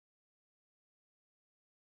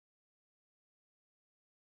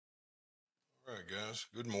All right, guys.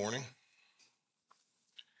 Good morning.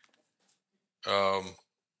 Um,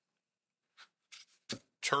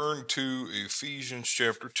 Turn to Ephesians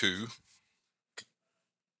chapter 2.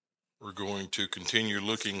 We're going to continue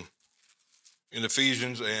looking in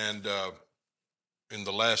Ephesians, and in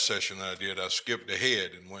the last session that I did, I skipped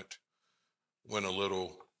ahead and went a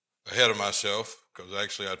little ahead of myself because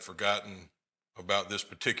actually I'd forgotten about this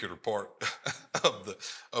particular part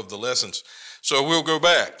of the lessons. So we'll go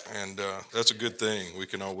back, and that's a good thing. We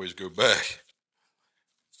can always go back.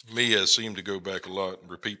 Me, I seem to go back a lot and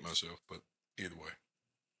repeat myself, but either way,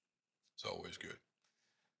 it's always good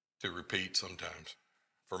to repeat sometimes,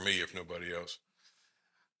 for me, if nobody else.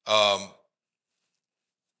 Um,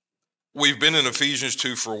 we've been in Ephesians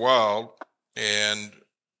 2 for a while, and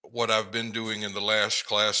what I've been doing in the last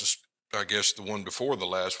class is, I guess, the one before the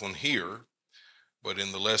last one here, but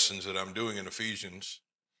in the lessons that I'm doing in Ephesians,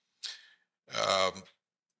 um,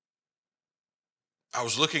 I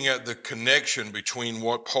was looking at the connection between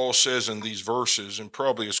what Paul says in these verses, and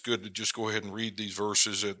probably it's good to just go ahead and read these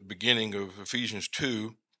verses at the beginning of Ephesians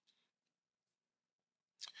 2.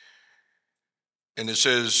 And it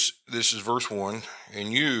says, this is verse 1,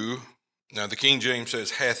 and you, now the King James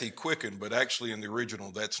says, hath he quickened, but actually in the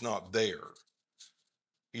original, that's not there.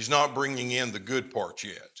 He's not bringing in the good parts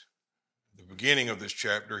yet. The beginning of this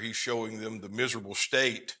chapter, he's showing them the miserable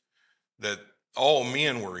state that all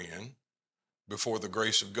men were in before the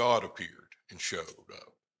grace of God appeared and showed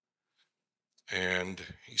up. And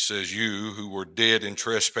he says, you who were dead in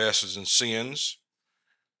trespasses and sins,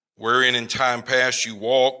 wherein in time past you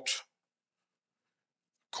walked,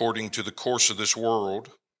 according to the course of this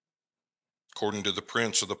world, according to the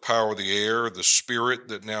prince of the power of the air, the spirit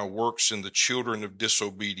that now works in the children of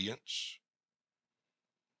disobedience.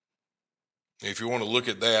 If you want to look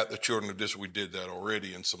at that, the children of disobedience, we did that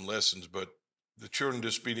already in some lessons, but the children of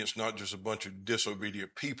disobedience, not just a bunch of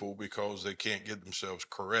disobedient people because they can't get themselves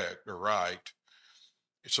correct or right.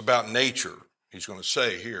 It's about nature. He's going to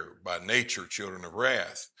say here, by nature, children of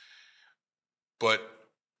wrath. But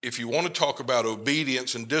if you want to talk about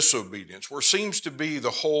obedience and disobedience, where seems to be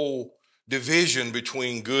the whole division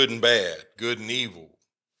between good and bad, good and evil,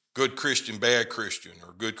 good Christian, bad Christian,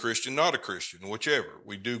 or good Christian, not a Christian, whichever.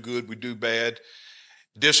 We do good, we do bad.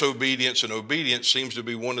 Disobedience and obedience seems to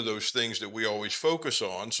be one of those things that we always focus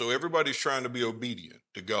on. So everybody's trying to be obedient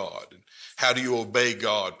to God. And how do you obey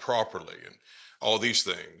God properly? And all these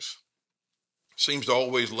things seems to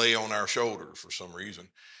always lay on our shoulders for some reason.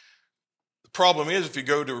 The problem is, if you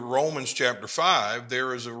go to Romans chapter 5,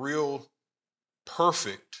 there is a real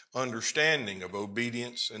perfect understanding of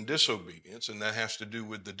obedience and disobedience, and that has to do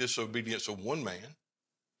with the disobedience of one man.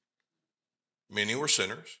 Many were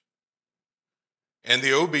sinners. And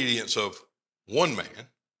the obedience of one man.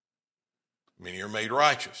 Many are made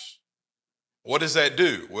righteous. What does that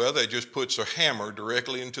do? Well, that just puts a hammer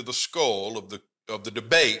directly into the skull of the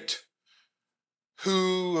debate.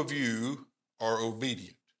 Who of you are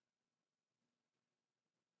obedient?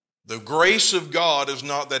 The grace of God is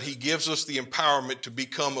not that he gives us the empowerment to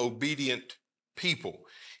become obedient people.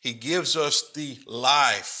 He gives us the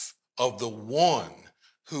life of the one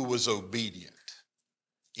who was obedient,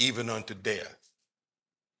 even unto death.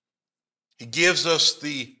 He gives us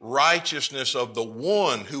the righteousness of the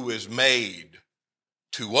one who is made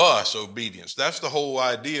to us obedience. That's the whole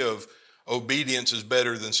idea of obedience is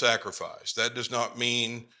better than sacrifice. That does not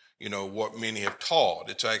mean, what many have taught.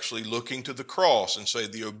 It's actually looking to the cross and say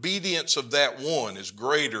the obedience of that one is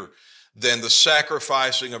greater than the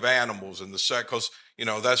sacrificing of animals and because,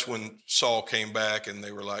 that's when Saul came back and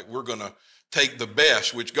they were like, we're going to take the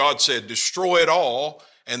best, which God said, destroy it all.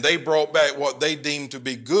 And they brought back what they deemed to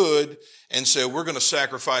be good and said, we're going to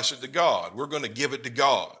sacrifice it to God. We're going to give it to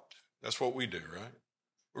God. That's what we do, right?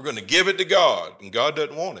 We're going to give it to God, and God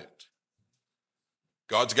doesn't want it.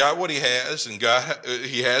 God's got what he has, and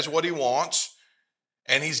he has what he wants,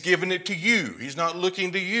 and he's given it to you. He's not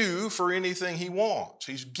looking to you for anything he wants.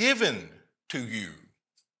 He's given to you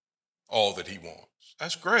all that he wants.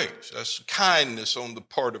 That's grace. That's kindness on the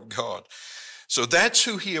part of God. So that's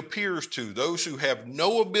who he appears to, those who have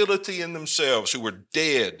no ability in themselves, who are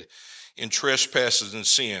dead in trespasses and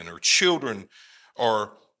sin, or children,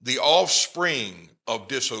 or the offspring of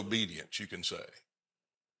disobedience, you can say.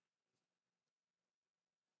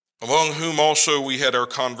 Among whom also we had our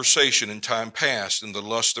conversation in time past in the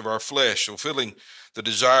lust of our flesh, fulfilling the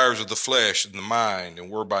desires of the flesh and the mind,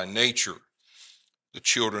 and were by nature the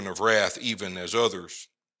children of wrath, even as others.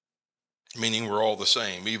 Meaning we're all the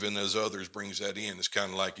same, even as others brings that in. It's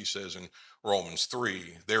kind of like he says in Romans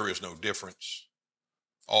 3, there is no difference.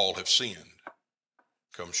 All have sinned,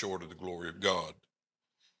 come short of the glory of God.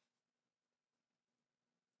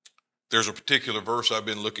 There's a particular verse I've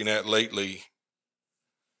been looking at lately.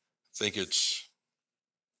 I think it's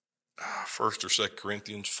 1st or 2nd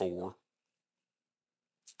Corinthians 4.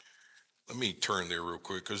 Let me turn there real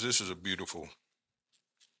quick because this is a beautiful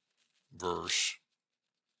verse.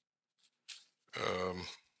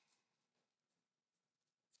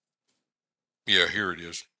 Yeah, here it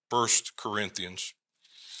is. 1st Corinthians.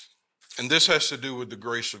 And this has to do with the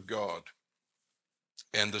grace of God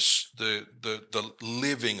and the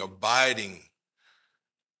living, abiding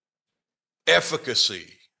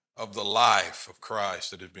efficacy of the life of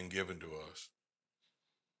Christ that has been given to us.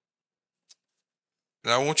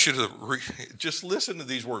 And I want you to just listen to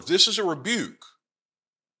these words. This is a rebuke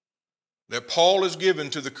that Paul has given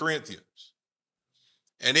to the Corinthians.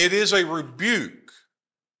 And it is a rebuke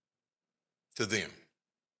to them.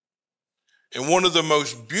 And one of the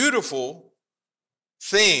most beautiful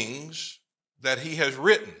things that he has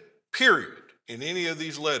written, period, in any of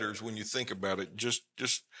these letters, when you think about it, just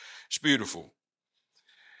it's beautiful.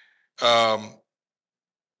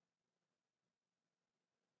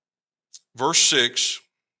 Verse 6,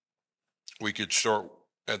 we could start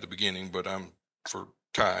at the beginning, but I'm for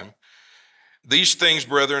time. These things,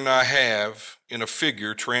 brethren, I have in a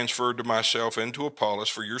figure transferred to myself and to Apollos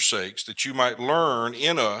for your sakes, that you might learn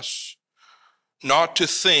in us not to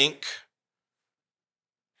think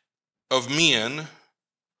of men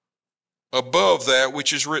above that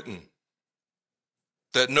which is written,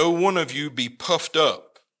 that no one of you be puffed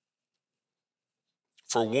up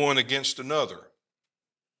for one against another.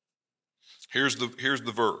 Here's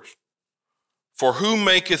the verse. For who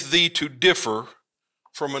maketh thee to differ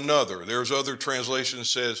from another? There's other translation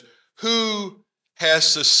says, who has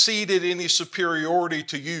succeeded any superiority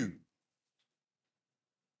to you?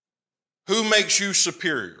 Who makes you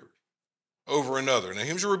superior over another? Now,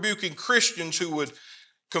 he was rebuking Christians who would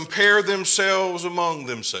compare themselves among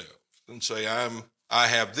themselves and say, I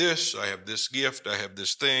have this gift, I have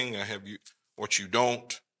this thing, I have what you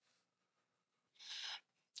don't.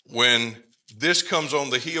 When this comes on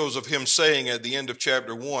the heels of him saying at the end of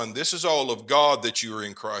chapter 1, this is all of God that you are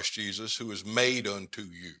in Christ Jesus, who is made unto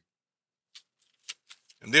you.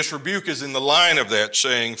 And this rebuke is in the line of that,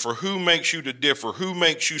 saying, for who makes you to differ? Who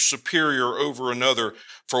makes you superior over another?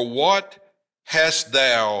 For what hast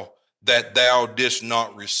thou that thou didst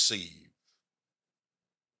not receive?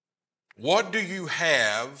 What do you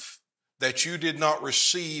have that you did not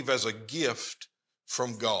receive as a gift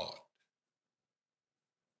from God?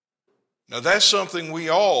 Now, that's something we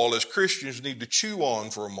all as Christians need to chew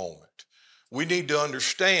on for a moment. We need to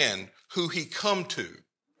understand who he come to.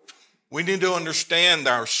 We need to understand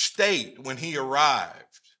our state when he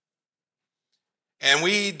arrived. And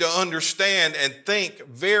we need to understand and think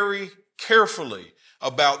very carefully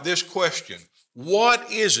about this question. What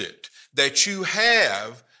is it that you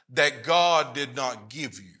have that God did not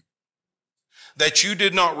give you? That you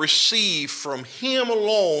did not receive from him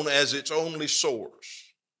alone as its only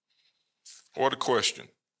source? What a question.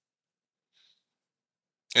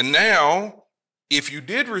 And now, if you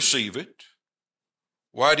did receive it,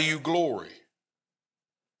 why do you glory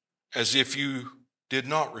as if you did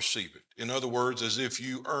not receive it? In other words, as if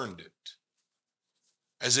you earned it,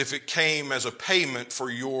 as if it came as a payment for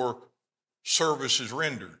your services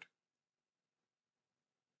rendered.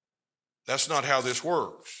 That's not how this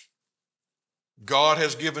works. God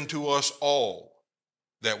has given to us all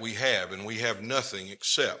that we have, and we have nothing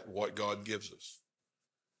except what God gives us.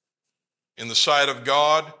 In the sight of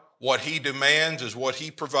God, what he demands is what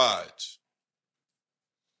he provides.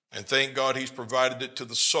 And thank God he's provided it to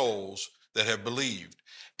the souls that have believed.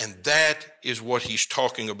 And that is what he's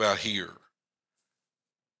talking about here.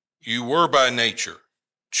 You were by nature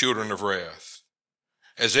children of wrath,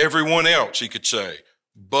 as everyone else, he could say.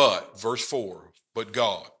 But, verse 4, but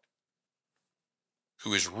God,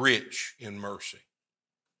 who is rich in mercy,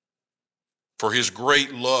 for his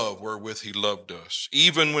great love wherewith he loved us,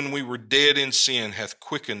 even when we were dead in sin, hath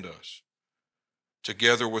quickened us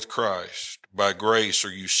together with Christ. By grace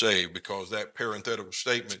are you saved, because that parenthetical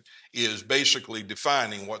statement is basically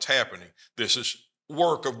defining what's happening. This is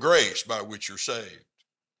work of grace by which you're saved.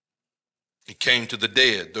 He came to the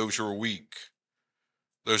dead, those who are weak,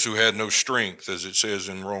 those who had no strength, as it says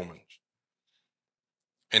in Romans,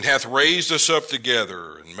 and hath raised us up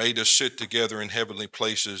together and made us sit together in heavenly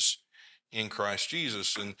places in Christ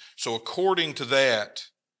Jesus. And so according to that,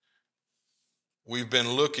 we've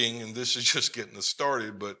been looking, and this is just getting us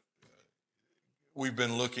started, but we've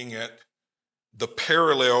been looking at the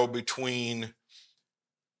parallel between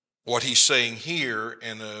what he's saying here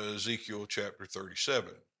and Ezekiel chapter 37.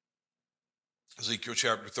 Ezekiel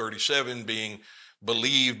chapter 37 being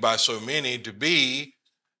believed by so many to be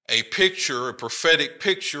a picture, a prophetic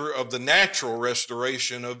picture of the natural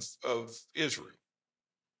restoration of Israel.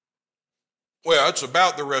 Well, it's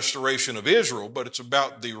about the restoration of Israel, but it's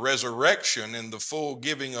about the resurrection and the full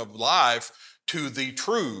giving of life to the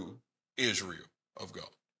true Israel of God.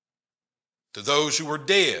 To those who were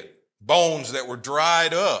dead, bones that were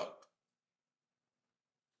dried up.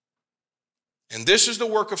 And this is the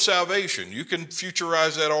work of salvation. You can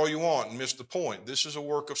futurize that all you want and miss the point. This is a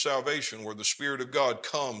work of salvation where the Spirit of God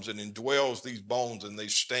comes and indwells these bones and they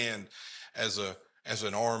stand as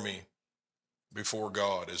an army before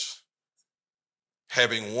God, as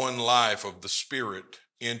having one life of the Spirit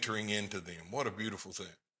entering into them. What a beautiful thing.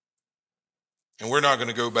 And we're not going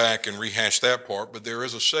to go back and rehash that part, but there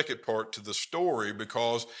is a second part to the story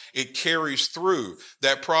because it carries through.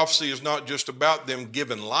 That prophecy is not just about them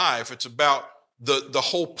given life. It's about the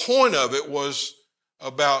whole point of it was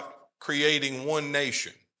about creating one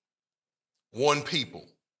nation, one people.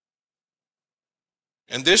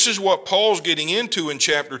 And this is what Paul's getting into in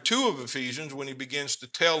chapter 2 of Ephesians when he begins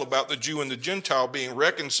to tell about the Jew and the Gentile being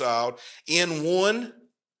reconciled in one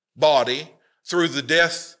body through the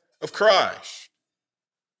death of Christ.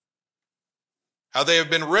 How they have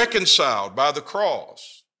been reconciled by the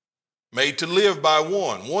cross, made to live by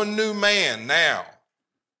one new man now.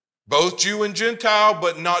 Both Jew and Gentile,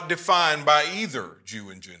 but not defined by either Jew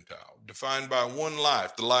and Gentile. Defined by one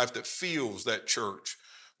life, the life that fills that church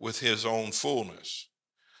with his own fullness.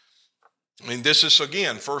 I mean, this is,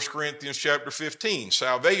 again, 1 Corinthians chapter 15,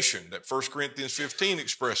 salvation, that 1 Corinthians 15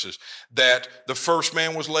 expresses that the first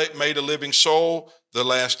man was made a living soul, the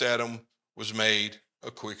last Adam was made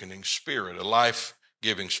a quickening spirit, a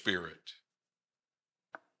life-giving spirit.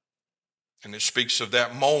 And it speaks of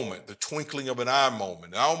that moment, the twinkling of an eye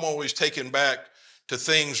moment. And I'm always taken back to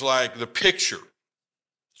things like the picture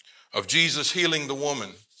of Jesus healing the woman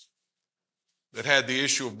that had the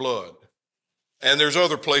issue of blood. And there's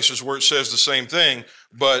other places where it says the same thing,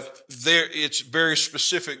 but there it's very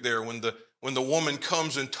specific there. When the woman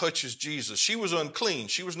comes and touches Jesus, she was unclean.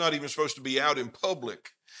 She was not even supposed to be out in public.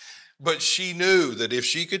 But she knew that if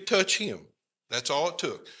she could touch him, that's all it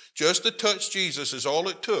took. Just to touch Jesus is all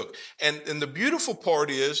it took. And the beautiful part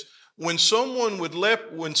is when someone would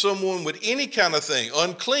any kind of thing,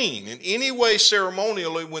 unclean, in any way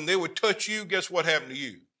ceremonially, when they would touch you, guess what happened to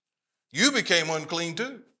you? You became unclean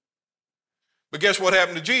too. But guess what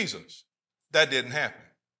happened to Jesus? That didn't happen.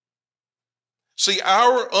 See,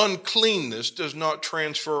 our uncleanness does not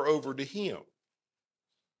transfer over to him.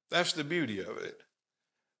 That's the beauty of it.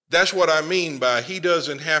 That's what I mean by he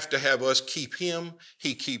doesn't have to have us keep him,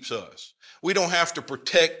 he keeps us. We don't have to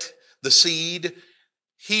protect the seed,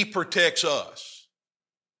 he protects us.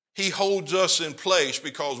 He holds us in place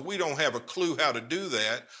because we don't have a clue how to do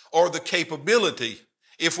that or the capability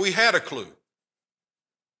if we had a clue.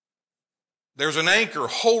 There's an anchor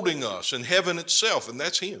holding us in heaven itself, and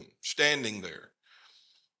that's him standing there.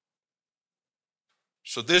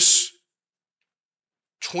 So this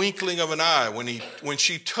twinkling of an eye, when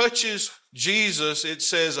she touches Jesus, it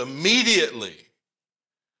says immediately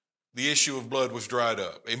the issue of blood was dried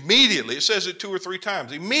up. Immediately, it says it 2 or 3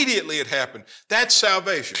 times. Immediately it happened. That's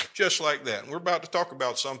salvation, just like that. And we're about to talk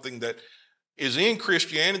about something that is in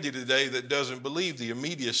Christianity today that doesn't believe the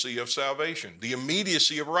immediacy of salvation, the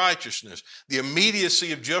immediacy of righteousness, the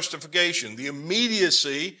immediacy of justification, the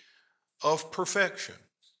immediacy of perfection,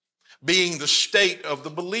 being the state of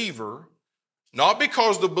the believer. Not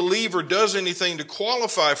because the believer does anything to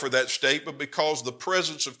qualify for that state, but because the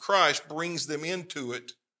presence of Christ brings them into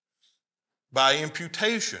it by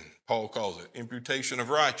imputation, Paul calls it, imputation of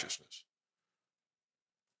righteousness.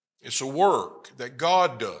 It's a work that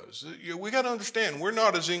God does. We got to understand, we're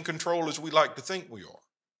not as in control as we like to think we are.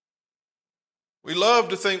 We love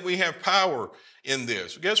to think we have power in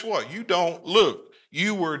this. Guess what? You don't. Look,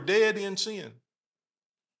 you were dead in sin.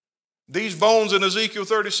 These bones in Ezekiel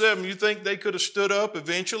 37, you think they could have stood up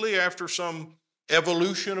eventually after some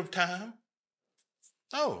evolution of time?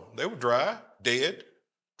 No, they were dry, dead,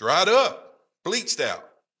 dried up, bleached out.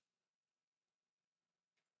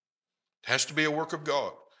 It has to be a work of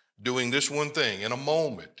God, doing this one thing in a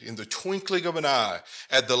moment, in the twinkling of an eye,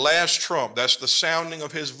 at the last trump. That's the sounding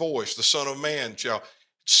of his voice. The Son of Man shall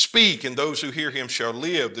speak, and those who hear him shall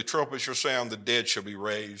live. The trumpet shall sound, the dead shall be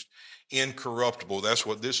raised incorruptible. That's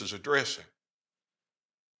what this is addressing.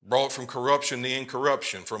 Brought from corruption to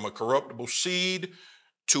incorruption, from a corruptible seed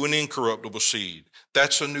to an incorruptible seed.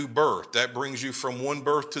 That's a new birth. That brings you from one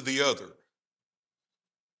birth to the other.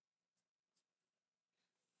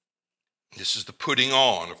 This is the putting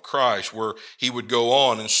on of Christ, where he would go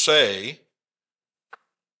on and say,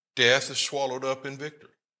 death is swallowed up in victory.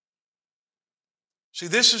 See,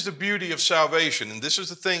 this is the beauty of salvation, and this is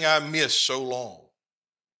the thing I missed so long.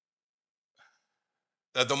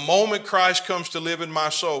 That the moment Christ comes to live in my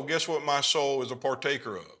soul, guess what my soul is a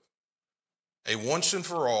partaker of? A once and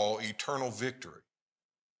for all eternal victory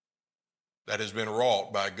that has been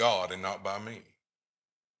wrought by God and not by me.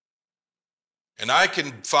 And I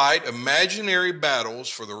can fight imaginary battles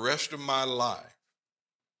for the rest of my life,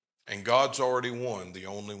 and God's already won the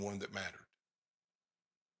only one that mattered.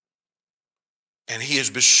 And he has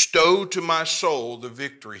bestowed to my soul the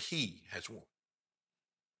victory he has won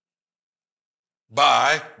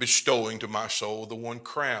by bestowing to my soul the one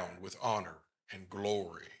crowned with honor and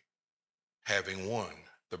glory, having won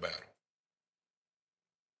the battle.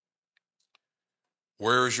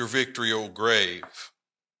 Where is your victory, O grave?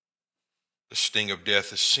 The sting of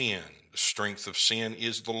death is sin. The strength of sin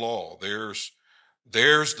is the law. There's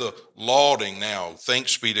the lauding now.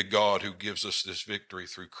 Thanks be to God who gives us this victory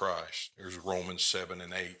through Christ. There's Romans 7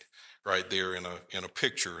 and 8 right there in a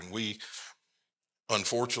picture. And we,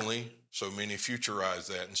 unfortunately, so many futurize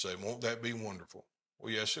that and say, won't that be wonderful?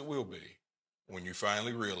 Well, yes, it will be when you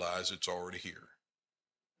finally realize it's already here.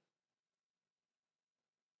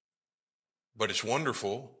 But it's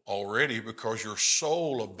wonderful already because your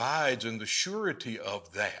soul abides in the surety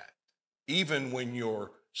of that, even when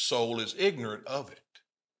your soul is ignorant of it.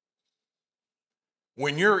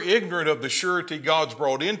 When you're ignorant of the surety God's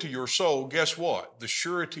brought into your soul, guess what? The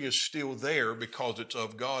surety is still there because it's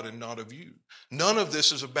of God and not of you. None of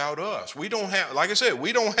this is about us. We don't have, like I said,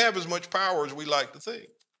 we don't have as much power as we like to think.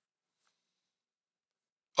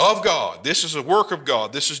 Of God. This is a work of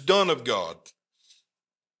God. This is done of God.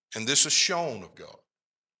 And this is shown of God.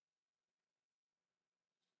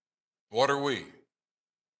 What are we?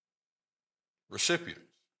 Recipients.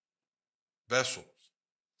 Vessels.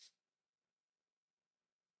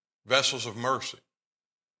 Vessels of mercy.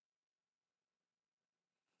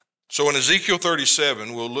 So in Ezekiel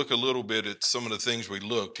 37, we'll look a little bit at some of the things we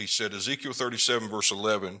looked. He said, Ezekiel 37, verse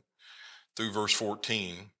 11 through verse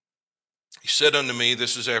 14. He said unto me,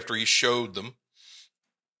 this is after he showed them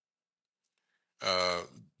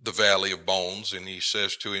the valley of bones, and he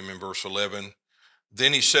says to him in verse 11,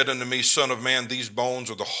 then he said unto me, Son of man, these bones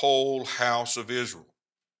are the whole house of Israel.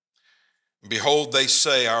 Behold, they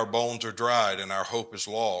say, our bones are dried, and our hope is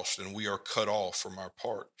lost, and we are cut off from our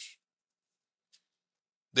parts.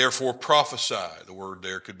 Therefore prophesy, the word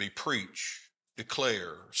there could be preach,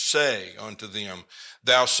 declare, say unto them,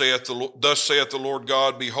 thus saith the Lord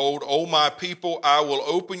God, behold, O my people, I will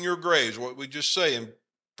open your graves. What we just say in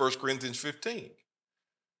 1 Corinthians 15.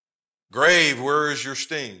 Grave, where is your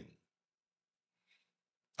sting?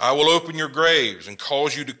 I will open your graves and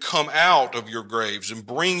cause you to come out of your graves and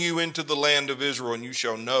bring you into the land of Israel, and you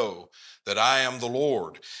shall know that I am the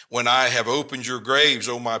Lord. When I have opened your graves,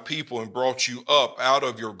 O my people, and brought you up out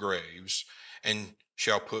of your graves, and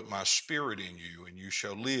shall put my spirit in you, and you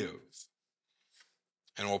shall live,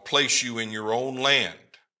 and will place you in your own land.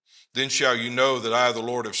 Then shall you know that I, the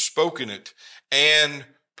Lord, have spoken it and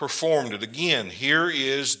performed it. Again, here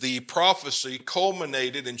is the prophecy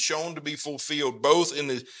culminated and shown to be fulfilled both in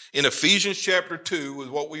Ephesians chapter 2 with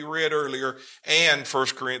what we read earlier and 1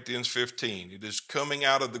 Corinthians 15. It is coming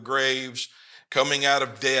out of the graves, coming out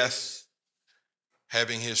of death,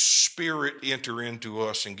 having his spirit enter into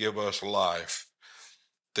us and give us life.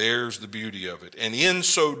 There's the beauty of it. And in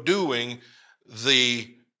so doing,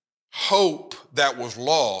 the hope that was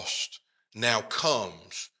lost now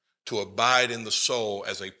comes to abide in the soul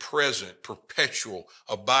as a present, perpetual,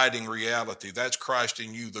 abiding reality. That's Christ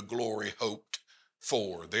in you, the glory hoped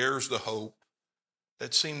for. There's the hope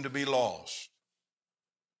that seemed to be lost.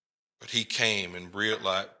 But he came and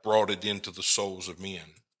brought it into the souls of men.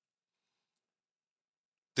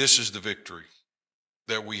 This is the victory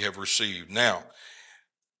that we have received. Now,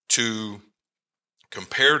 to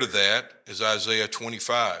compare to that is Isaiah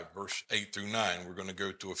 25, verse 8 through 9. We're going to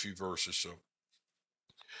go to a few verses, so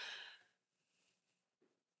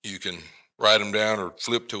you can write them down or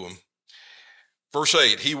flip to them. Verse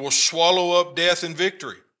 8, he will swallow up death in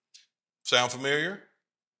victory. Sound familiar?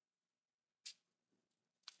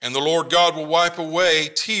 And the Lord God will wipe away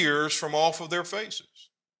tears from off of their faces.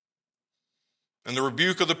 And the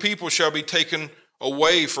rebuke of the people shall be taken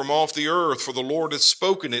away from off the earth, for the Lord hath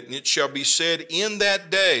spoken it, and it shall be said in that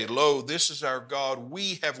day, lo, this is our God,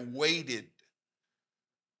 we have waited.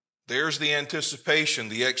 There's the anticipation,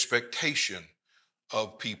 the expectation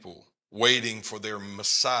of people waiting for their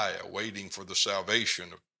Messiah, waiting for the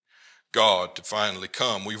salvation of God to finally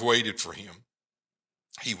come. We've waited for him.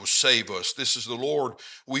 He will save us. This is the Lord.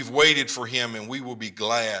 We've waited for him, and we will be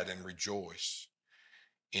glad and rejoice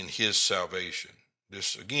in his salvation.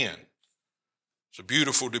 This, again, It's a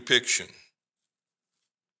beautiful depiction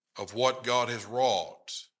of what God has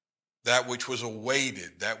wrought, that which was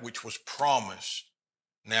awaited, that which was promised,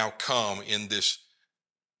 now come in this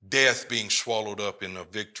death being swallowed up in a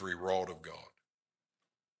victory wrought of God.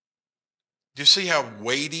 Do you see how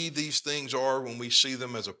weighty these things are when we see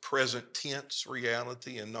them as a present tense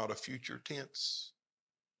reality and not a future tense?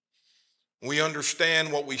 We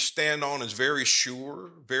understand what we stand on is very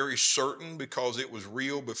sure, very certain, because it was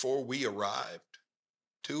real before we arrived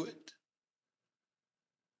to it.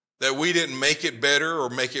 That we didn't make it better or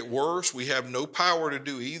make it worse. We have no power to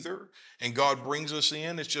do either. And God brings us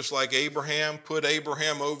in. It's just like Abraham. Put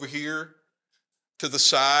Abraham over here to the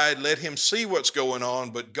side. Let him see what's going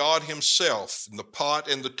on. But God himself, in the pot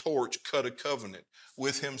and the torch, cut a covenant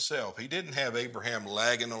with himself. He didn't have Abraham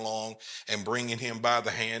lagging along and bringing him by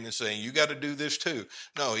the hand and saying, you got to do this too.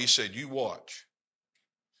 No, he said, you watch.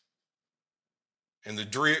 And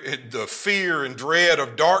the fear and dread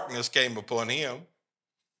of darkness came upon him.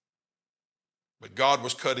 But God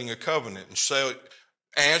was cutting a covenant and so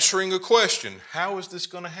answering a question, how is this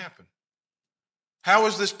going to happen? How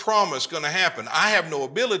is this promise going to happen? I have no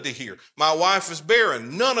ability here. My wife is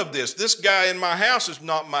barren. None of this. This guy in my house is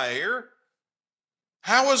not my heir.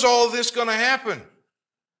 How is all this going to happen?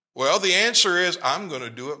 Well, the answer is I'm going to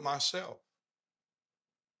do it myself.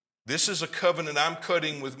 This is a covenant I'm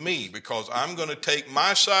cutting with me because I'm going to take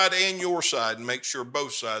my side and your side and make sure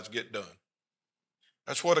both sides get done.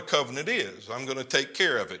 That's what a covenant is. I'm going to take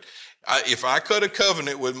care of it. If I cut a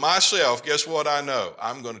covenant with myself, guess what I know?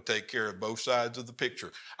 I'm going to take care of both sides of the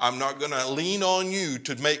picture. I'm not going to lean on you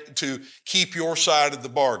to keep your side of the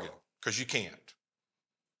bargain, because you can't.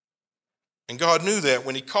 And God knew that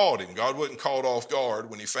when he called him. God wasn't caught off guard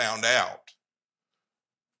when he found out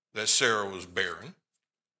that Sarah was barren.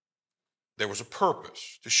 There was a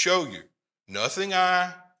purpose to show you nothing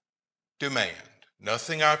I demand,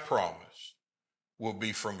 nothing I promise will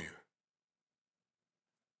be from you.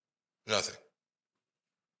 Nothing.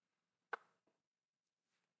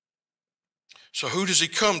 So who does he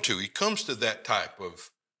come to? He comes to that type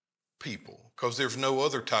of people because there's no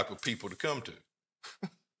other type of people to come to.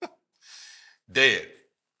 Dead.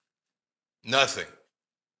 Nothing.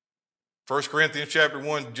 1 Corinthians chapter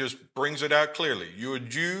 1 just brings it out clearly. You're a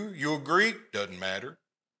Jew, you're a Greek, doesn't matter.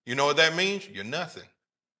 You know what that means? You're nothing.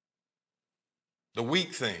 The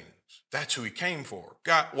weak things, that's who he came for.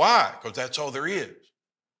 God, why? Because that's all there is.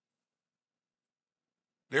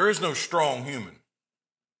 There is no strong human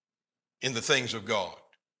in the things of God.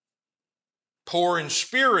 Poor in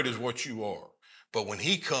spirit is what you are. But when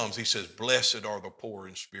he comes, he says, blessed are the poor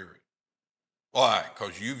in spirit. Why?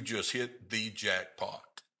 Because you've just hit the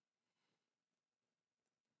jackpot.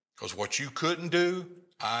 Because what you couldn't do,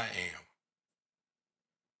 I am.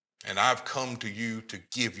 And I've come to you to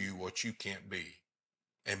give you what you can't be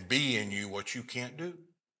and be in you what you can't do.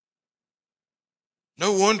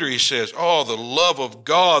 No wonder he says, oh, the love of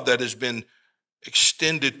God that has been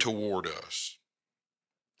extended toward us.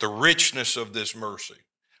 The richness of this mercy.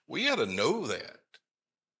 We got to know that.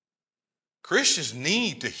 Christians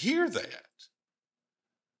need to hear that.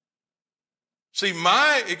 See,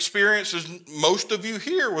 my experience, as most of you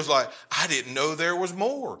here, was like, I didn't know there was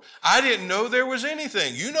more. I didn't know there was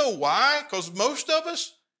anything. You know why? Because most of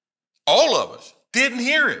us, all of us, didn't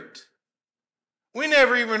hear it. We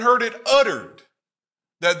never even heard it uttered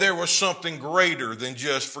that there was something greater than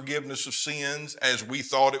just forgiveness of sins as we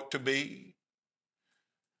thought it to be.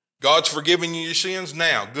 God's forgiving you your sins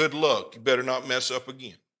now. Good luck. You better not mess up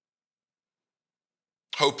again.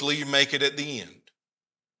 Hopefully you make it at the end.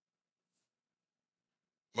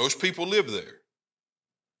 Most people live there.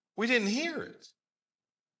 We didn't hear it.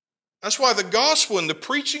 That's why the gospel and the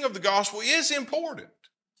preaching of the gospel is important.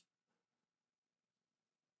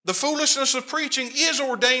 The foolishness of preaching is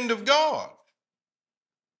ordained of God.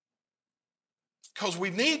 Because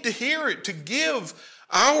we need to hear it to give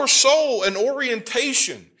our soul an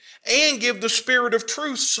orientation and give the Spirit of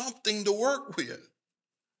truth something to work with.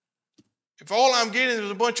 If all I'm getting is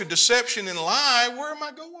a bunch of deception and lie, where am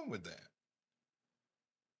I going with that?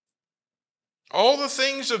 All the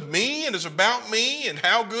things of me and it's about me and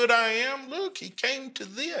how good I am. Look, he came to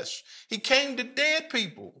this. He came to dead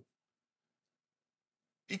people.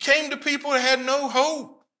 He came to people that had no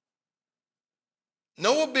hope,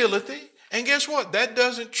 no ability. And guess what? That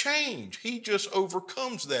doesn't change. He just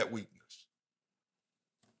overcomes that weakness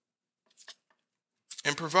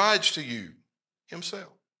and provides to you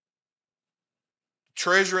himself.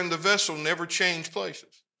 Treasure and the vessel never change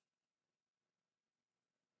places.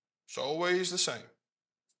 It's always the same.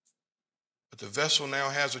 But the vessel now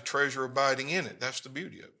has a treasure abiding in it. That's the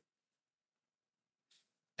beauty of it.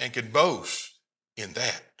 And can boast in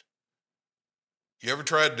that. You ever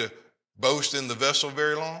tried to boast in the vessel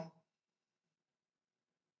very long?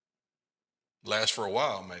 Lasts for a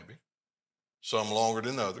while, maybe. Some longer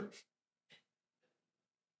than others.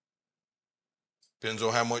 Depends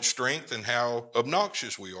on how much strength and how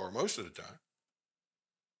obnoxious we are most of the time.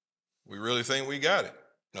 We really think we got it.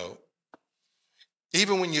 No.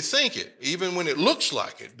 Even when you think it, even when it looks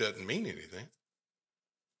like it, doesn't mean anything.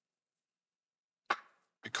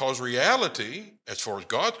 Because reality, as far as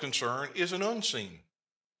God's concerned, is an unseen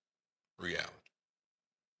reality.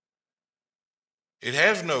 It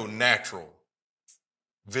has no natural,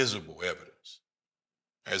 visible evidence.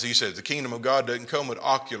 As he says, the kingdom of God doesn't come with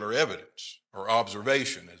ocular evidence or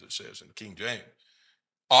observation, as it says in King James.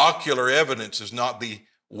 Ocular evidence is not the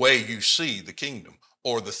way you see the kingdom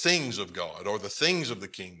or the things of God or the things of the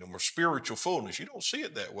kingdom or spiritual fullness. You don't see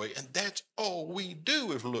it that way, and that's all we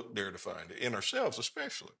do is look there to find it, in ourselves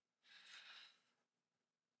especially.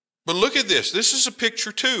 But look at this. This is a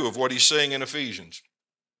picture, too, of what he's saying in Ephesians.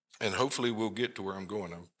 And hopefully we'll get to where I'm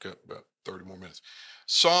going. I've got about 30 more minutes.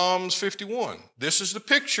 Psalms 51. This is the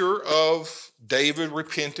picture of David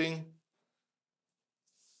repenting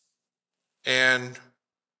and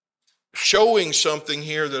showing something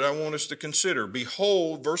here that I want us to consider.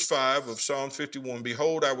 Behold, verse 5 of Psalm 51,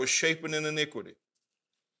 behold, I was shapen in iniquity.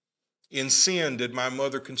 In sin did my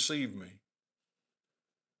mother conceive me.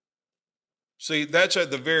 See, that's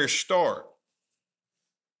at the very start.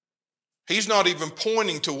 He's not even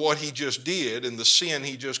pointing to what he just did and the sin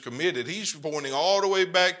he just committed. He's pointing all the way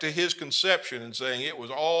back to his conception and saying it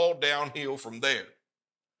was all downhill from there.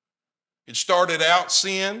 It started out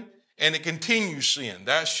sin and it continues sin.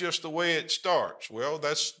 That's just the way it starts. Well,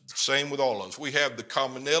 that's the same with all of us. We have the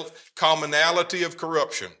commonality of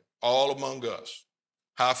corruption all among us.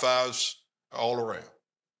 High fives all around.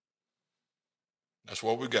 That's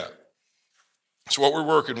what we got. That's what we're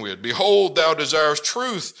working with. Behold, thou desirest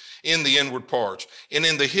truth in the inward parts, and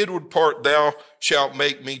in the hidden part thou shalt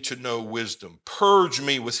make me to know wisdom. Purge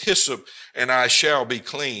me with hyssop, and I shall be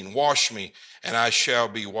clean. Wash me, and I shall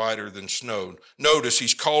be whiter than snow. Notice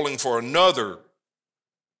he's calling for another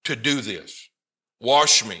to do this.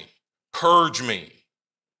 Wash me, purge me,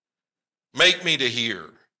 make me to hear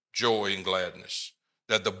joy and gladness,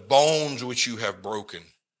 that the bones which you have broken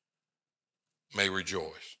may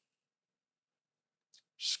rejoice.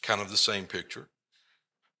 It's kind of the same picture.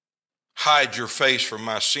 Hide your face from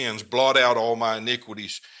my sins, blot out all my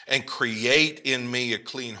iniquities, and create in me a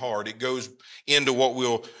clean heart. It goes into what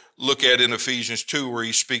we'll look at in Ephesians 2, where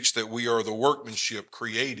he speaks that we are the workmanship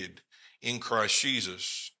created in Christ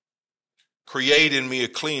Jesus. Create in me a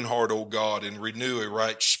clean heart, O God, and renew a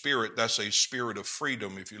right spirit. That's a spirit of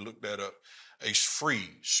freedom, if you look that up. A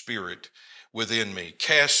free spirit within me.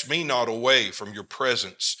 Cast me not away from your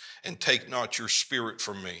presence, and take not your spirit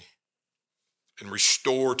from me. And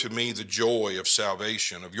restore to me the joy of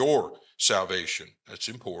salvation, of your salvation. That's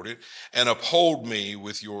important. And uphold me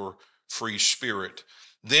with your free spirit.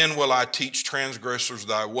 Then will I teach transgressors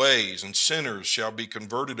thy ways, and sinners shall be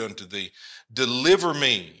converted unto thee. Deliver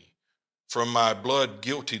me from my blood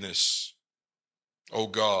guiltiness, O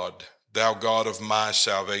God, thou God of my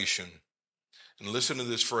salvation. And listen to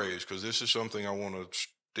this phrase, because this is something I want to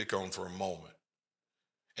stick on for a moment.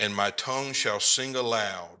 And my tongue shall sing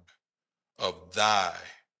aloud of thy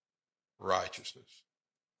righteousness.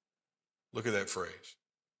 Look at that phrase.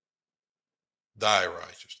 Thy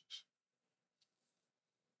righteousness.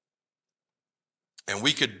 And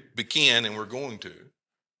we could begin, and we're going to,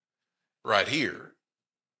 right here.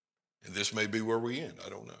 And this may be where we end, I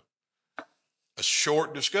don't know. A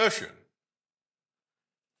short discussion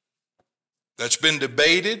that's been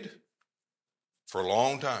debated for a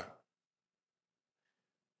long time.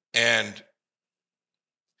 And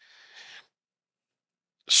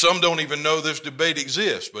some don't even know this debate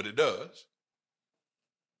exists, but it does.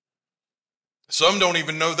 Some don't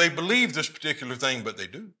even know they believe this particular thing, but they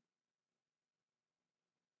do.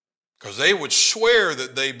 Because they would swear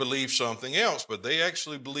that they believe something else, but they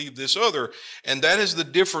actually believe this other. And that is the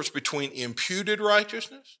difference between imputed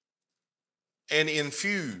righteousness and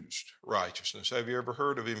infused righteousness. Have you ever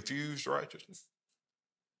heard of infused righteousness?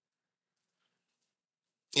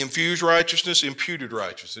 Infused righteousness, imputed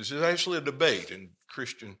righteousness. It's actually a debate in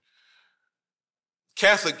Christian.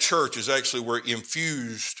 Catholic Church is actually where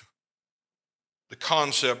the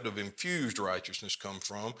concept of infused righteousness comes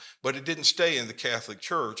from, but it didn't stay in the Catholic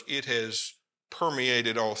Church. It has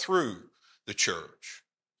permeated all through the church.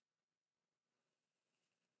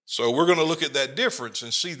 So we're going to look at that difference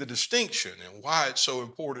and see the distinction and why it's so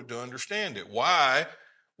important to understand it. Why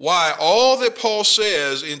all that Paul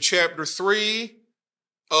says in chapter 3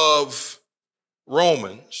 of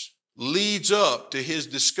Romans leads up to his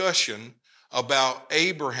discussion about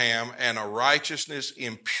Abraham and a righteousness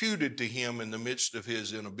imputed to him in the midst of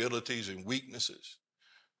his inabilities and weaknesses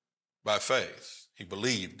by faith. He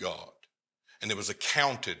believed God, and it was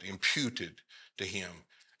accounted, imputed to him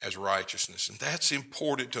as righteousness. And that's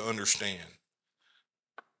important to understand.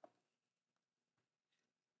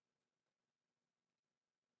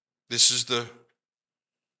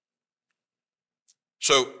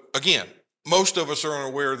 So again, most of us are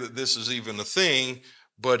unaware that this is even a thing,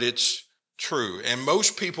 but it's true. And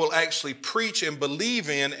most people actually preach and believe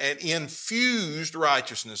in an infused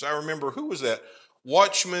righteousness. I remember, who was that?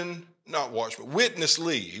 Witness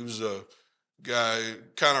Lee. He was a guy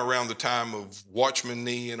kind of around the time of Watchman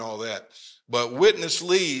Nee and all that. But Witness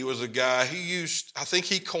Lee was a guy, I think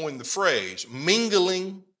he coined the phrase,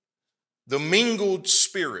 mingling, the mingled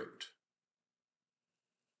spirit.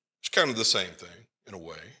 It's kind of the same thing in a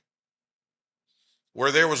way,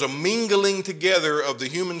 where there was a mingling together of the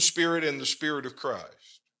human spirit and the Spirit of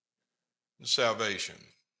Christ. In salvation,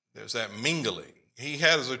 there's that mingling. He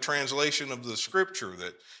has a translation of the scripture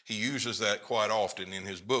that he uses that quite often in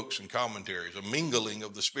his books and commentaries, a mingling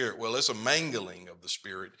of the Spirit. Well, it's a mangling of the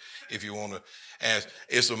Spirit, if you want to ask.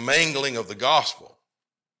 It's a mangling of the gospel,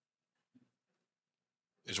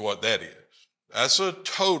 is what that is. That's a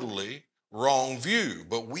totally wrong view,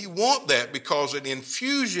 but we want that because an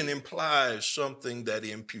infusion implies something that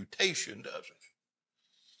imputation doesn't.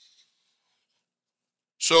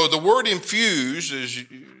 So the word infuse is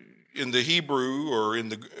in the Hebrew or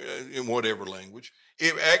in whatever language,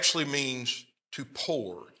 it actually means to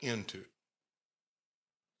pour into.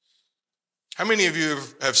 How many of you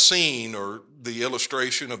have seen or the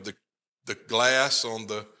illustration of the glass on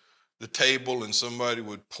the table, and somebody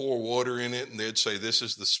would pour water in it and they'd say, this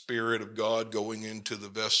is the Spirit of God going into the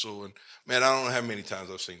vessel? And man, I don't know how many times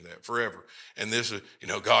I've seen that, forever. And this is,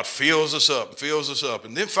 God fills us up.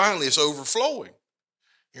 And then finally it's overflowing.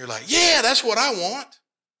 You're like, yeah, that's what I want.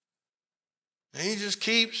 And he just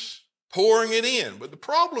keeps pouring it in. But the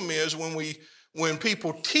problem is when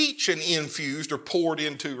people teach an infused or poured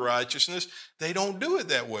into righteousness, they don't do it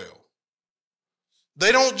that well.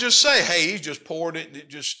 They don't just say, hey, he just poured it and it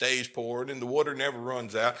just stays poured and the water never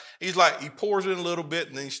runs out. He pours in a little bit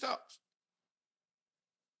and then he stops.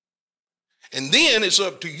 And then it's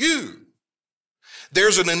up to you.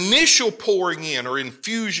 There's an initial pouring in or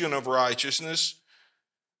infusion of righteousness.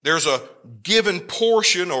 There's a given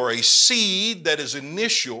portion or a seed that is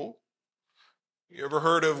initial. You ever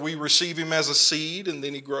heard of we receive him as a seed and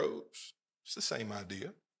then he grows? It's the same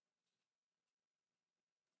idea.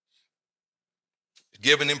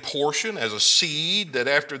 Given in portion as a seed that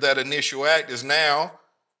after that initial act is now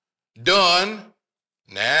done,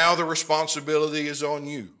 now the responsibility is on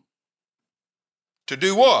you. To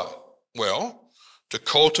do what? Well, to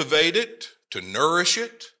cultivate it, to nourish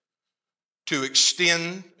it, to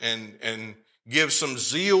extend and give some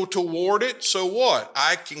zeal toward it. So what?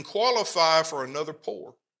 I can qualify for another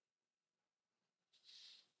pour.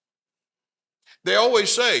 They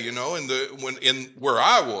always say, where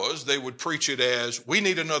I was, they would preach it as, we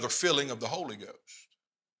need another filling of the Holy Ghost.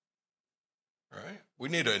 Right? We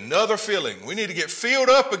need another filling. We need to get filled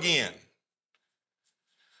up again.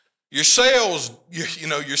 Your sails, your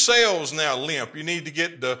sails now limp. You need to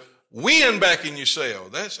get the wind back in your sail.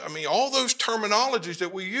 All those terminologies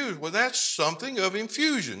that we use, well, that's something of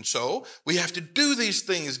infusion. So we have to do these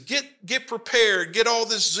things, get prepared, get all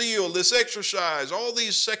this zeal, this exercise, all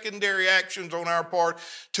these secondary actions on our part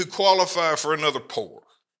to qualify for another pour.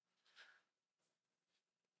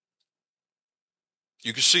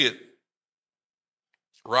 You can see it.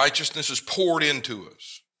 Righteousness is poured into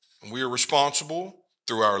us, and we are responsible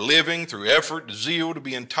through our living, through effort, zeal, to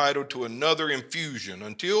be entitled to another infusion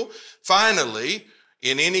until finally,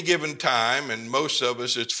 in any given time, and most of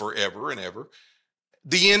us it's forever and ever,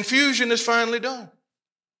 the infusion is finally done.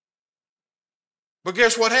 But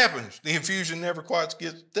guess what happens? The infusion never quite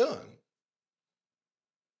gets done.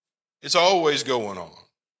 It's always going on.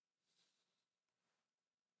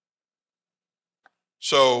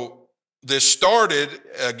 So this started,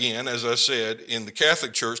 again, as I said, in the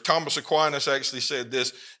Catholic Church. Thomas Aquinas actually said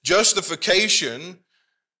this: justification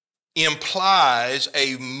implies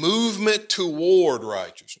a movement toward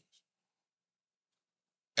righteousness,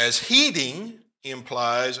 as heating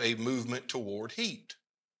implies a movement toward heat.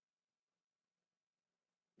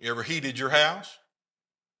 You ever heated your house?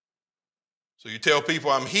 So you tell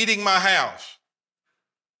people, I'm heating my house.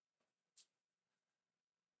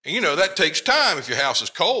 And that takes time if your house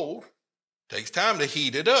is cold. Takes time to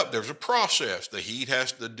heat it up. There's a process. The heat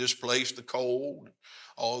has to displace the cold.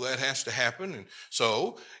 All that has to happen. And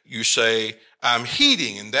so you say, I'm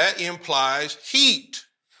heating, and that implies heat.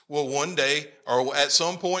 Well, one day or at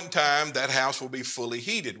some point in time, that house will be fully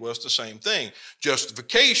heated. Well, it's the same thing.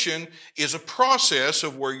 Justification is a process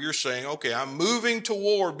of where you're saying, okay, I'm moving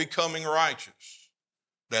toward becoming righteous.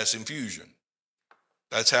 That's infusion.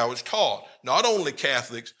 That's how it's taught. Not only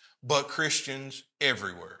Catholics, but Christians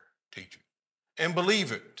everywhere teach it and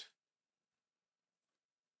believe it.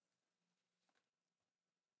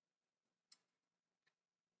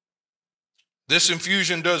 This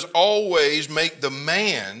infusion does always make the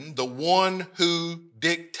man the one who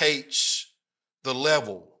dictates the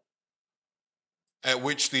level at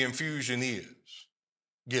which the infusion is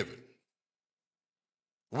given.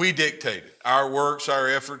 We dictate it. Our works, our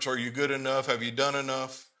efforts, are you good enough? Have you done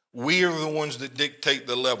enough? We are the ones that dictate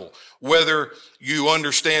the level. Whether you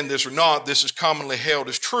understand this or not, this is commonly held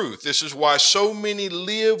as truth. This is why so many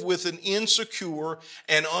live with an insecure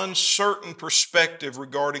and uncertain perspective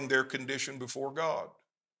regarding their condition before God,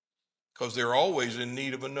 because they're always in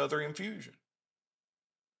need of another infusion.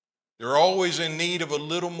 They're always in need of a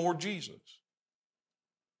little more Jesus.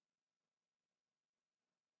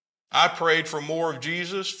 I prayed for more of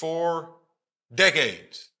Jesus for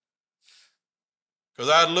decades. Because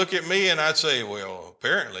I'd look at me and I'd say, well,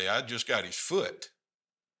 apparently I just got his foot.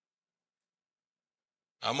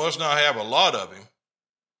 I must not have a lot of him,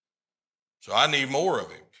 so I need more of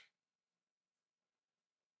him.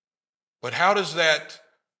 But how does that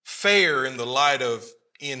fare in the light of,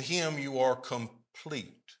 in him you are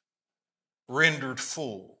complete, rendered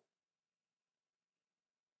full?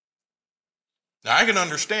 Now, I can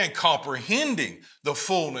understand comprehending the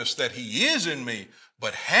fullness that he is in me,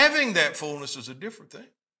 but having that fullness is a different thing.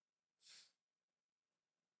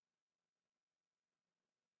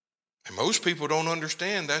 And most people don't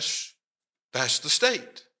understand that's the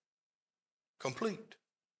state. Complete.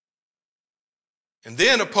 And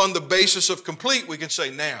then upon the basis of complete, we can say,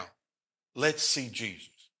 now, let's see Jesus.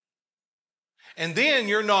 And then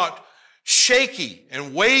you're not shaky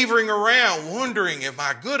and wavering around, wondering, am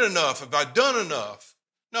I good enough? Have I done enough?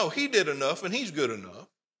 No, he did enough and he's good enough.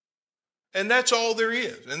 And that's all there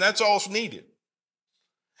is. And that's all's needed.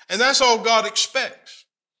 And that's all God expects.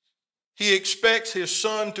 He expects his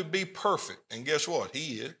son to be perfect. And guess what?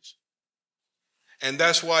 He is. And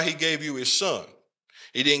that's why he gave you his son.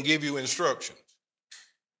 He didn't give you instructions.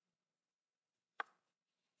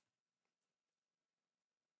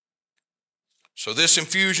 So this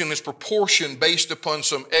infusion is proportioned based upon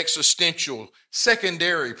some existential,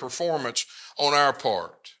 secondary performance on our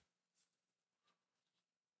part.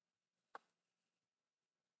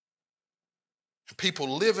 And people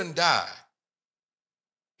live and die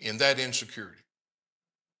in that insecurity.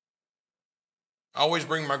 I always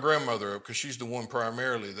bring my grandmother up because she's the one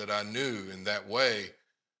primarily that I knew in that way,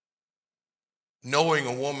 knowing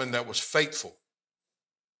a woman that was faithful,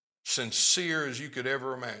 sincere as you could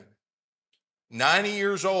ever imagine. 90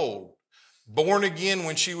 years old, born again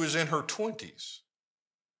when she was in her 20s.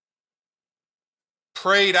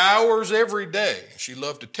 Prayed hours every day. She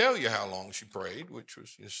loved to tell you how long she prayed, which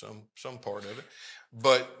was some part of it,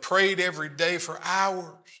 but prayed every day for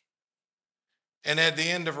hours. And at the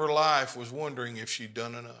end of her life was wondering if she'd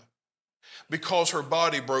done enough, because her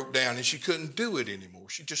body broke down and she couldn't do it anymore.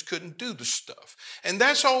 She just couldn't do the stuff. And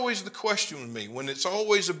that's always the question with me, when it's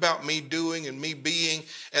always about me doing and me being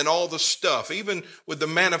and all the stuff, even with the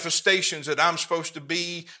manifestations that I'm supposed to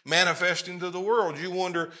be manifesting to the world. You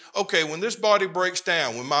wonder, okay, when this body breaks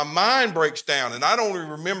down, when my mind breaks down and I don't even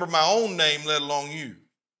remember my own name, let alone you,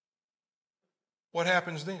 what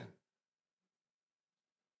happens then?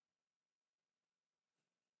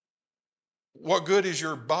 What good is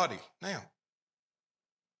your body now?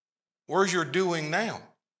 Where's your doing now?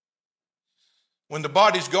 When the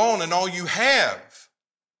body's gone and all you have,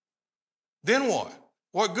 then what?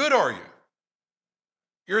 What good are you?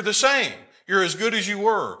 You're the same. You're as good as you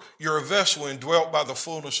were. You're a vessel indwelt by the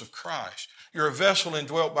fullness of Christ. You're a vessel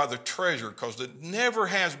indwelt by the treasure, because it never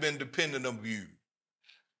has been dependent on you.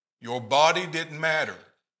 Your body didn't matter.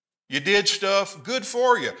 You did stuff, good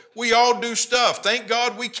for you. We all do stuff. Thank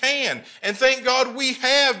God we can. And thank God we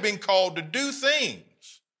have been called to do things.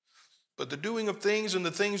 But the doing of things and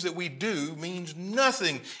the things that we do means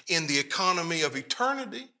nothing in the economy of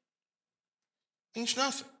eternity. It means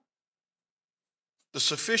nothing. The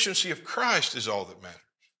sufficiency of Christ is all that matters.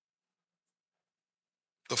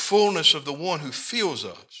 The fullness of the one who fills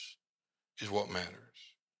us is what matters.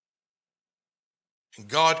 And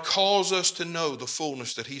God calls us to know the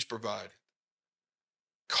fullness that he's provided.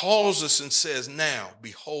 Calls us and says, now,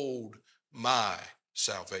 behold my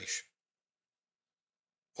salvation.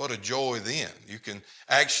 What a joy then. You can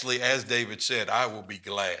actually, as David said, I will be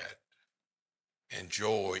glad and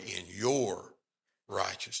joy in your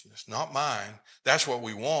righteousness, not mine. That's what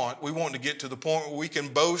we want. We want to get to the point where we can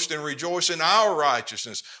boast and rejoice in our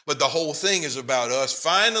righteousness. But the whole thing is about us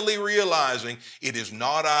finally realizing it is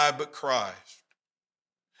not I, but Christ.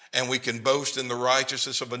 And we can boast in the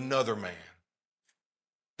righteousness of another man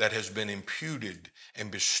that has been imputed and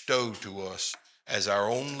bestowed to us as our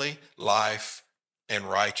only life and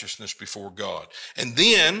righteousness before God. And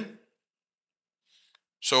then,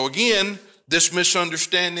 so again, this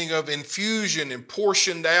misunderstanding of infusion and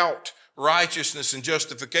portioned out righteousness and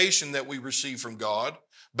justification that we receive from God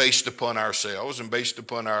based upon ourselves and based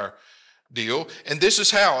upon our deal. And this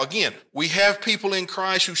is how, again, we have people in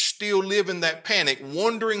Christ who still live in that panic,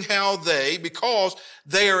 wondering how they, because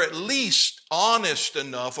they are at least honest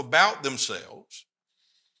enough about themselves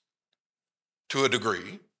to a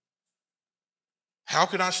degree, how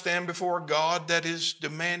can I stand before a God that is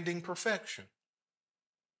demanding perfection?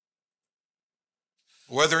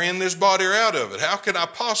 Whether in this body or out of it, how can I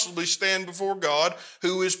possibly stand before God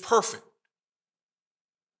who is perfect?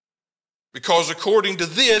 Because according to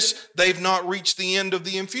this, they've not reached the end of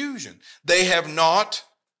the infusion. They have not,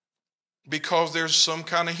 because there's some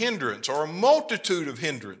kind of hindrance or a multitude of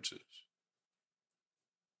hindrances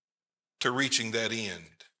to reaching that end.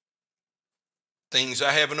 Things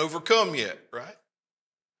I haven't overcome yet, right?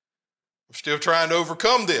 I'm still trying to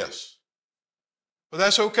overcome this. But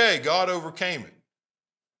that's okay. God overcame it.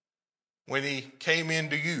 When he came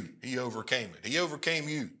into you, he overcame it. He overcame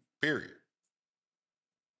you, period.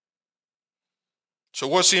 So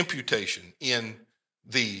what's the imputation in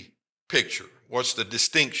the picture? What's the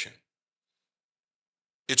distinction?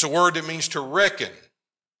 It's a word that means to reckon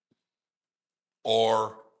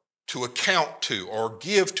or to account to or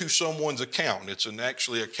give to someone's account. It's an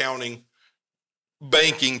actually accounting,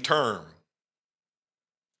 banking term.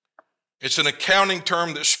 It's an accounting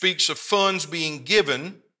term that speaks of funds being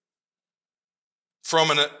given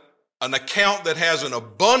from an account that has an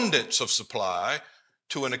abundance of supply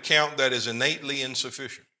to an account that is innately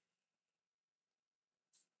insufficient.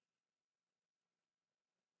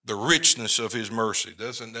 The richness of his mercy.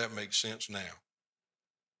 Doesn't that make sense now?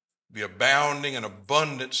 The abounding and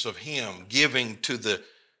abundance of him giving to the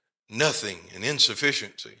nothing and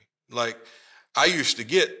insufficiency. Like I used to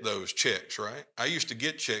get those checks, right? I used to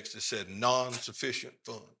get checks that said non-sufficient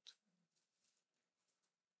funds.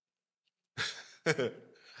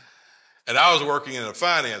 And I was working in a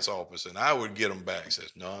finance office, and I would get them back. It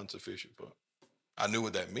says non-sufficient funds. I knew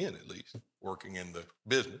what that meant, at least, working in the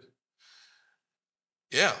business.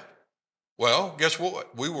 Yeah. Well, guess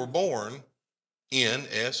what? We were born in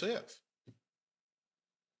SF.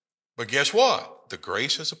 But guess what? The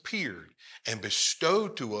grace has appeared and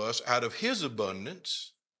bestowed to us out of his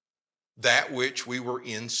abundance that which we were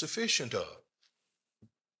insufficient of,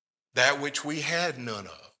 that which we had none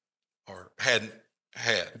of, or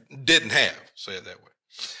didn't have, say it that way.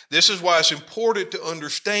 This is why it's important to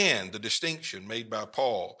understand the distinction made by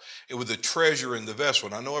Paul with the treasure and the vessel.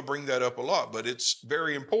 And I know I bring that up a lot, but it's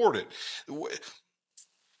very important.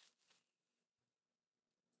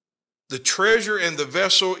 The treasure and the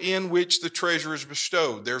vessel in which the treasure is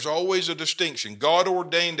bestowed. There's always a distinction. God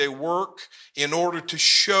ordained a work in order to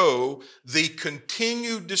show the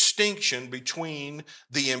continued distinction between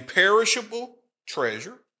the imperishable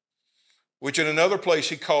treasure, which in another place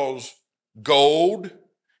he calls gold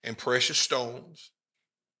and precious stones,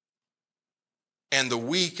 and the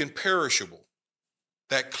weak and perishable,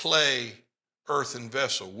 that clay, earthen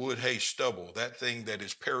vessel, wood, hay, stubble, that thing that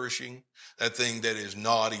is perishing, that thing that is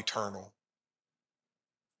not eternal.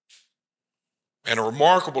 And a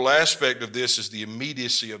remarkable aspect of this is the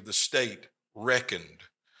immediacy of the state reckoned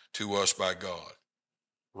to us by God.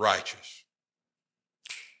 Righteous.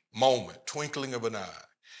 Moment, twinkling of an eye.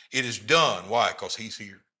 It is done. Why? Because he's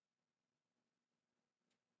here.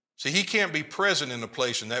 See, he can't be present in a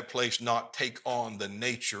place and that place not take on the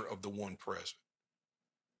nature of the one present.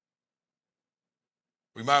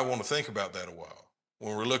 We might want to think about that a while.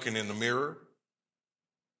 When we're looking in the mirror,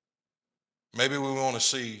 maybe we want to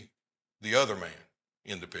see the other man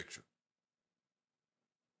in the picture.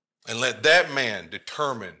 And let that man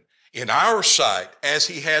determine in our sight, as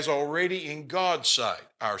he has already in God's sight,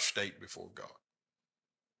 our state before God.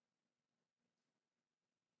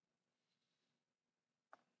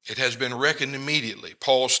 It has been reckoned immediately.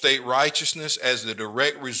 Paul states righteousness as the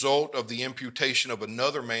direct result of the imputation of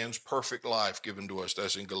another man's perfect life given to us.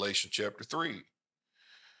 That's in Galatians chapter 3.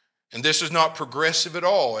 And this is not progressive at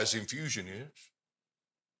all, as infusion is.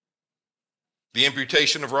 The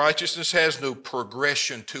imputation of righteousness has no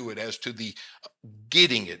progression to it as to the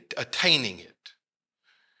getting it, attaining it.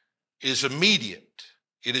 It is immediate.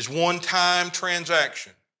 It is one-time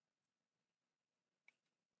transaction.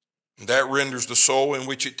 That renders the soul in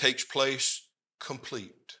which it takes place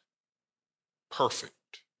complete,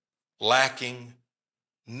 perfect, lacking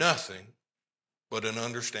nothing but an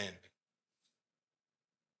understanding.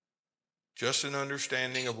 Just an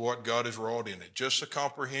understanding of what God has wrought in it. Just a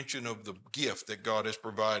comprehension of the gift that God has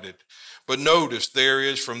provided. But notice there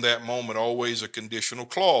is from that moment always a conditional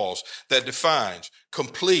clause that defines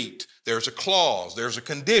complete. There's a clause. There's a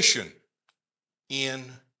condition in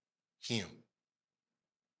Him.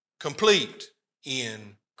 Complete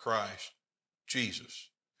in Christ Jesus.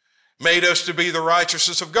 Made us to be the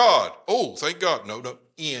righteousness of God. Oh, thank God. No,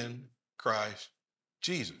 in Christ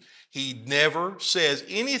Jesus. He never says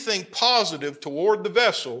anything positive toward the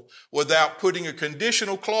vessel without putting a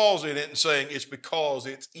conditional clause in it and saying it's because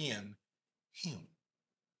it's in Him.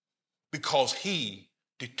 Because He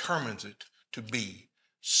determines it to be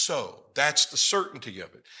so. That's the certainty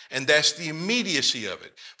of it. And that's the immediacy of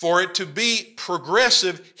it. For it to be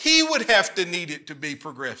progressive, He would have to need it to be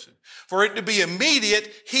progressive. For it to be immediate,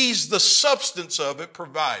 He's the substance of it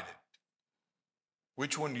provided.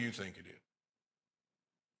 Which one do you think it is?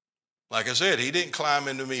 Like I said, He didn't climb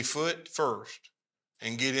into me foot first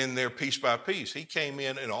and get in there piece by piece. He came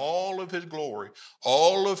in all of His glory,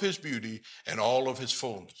 all of His beauty, and all of His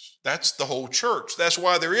fullness. That's the whole church. That's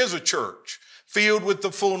why there is a church filled with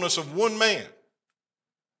the fullness of one man,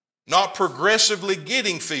 not progressively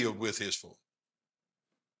getting filled with His fullness.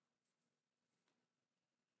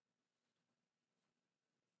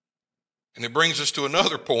 And it brings us to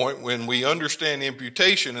another point when we understand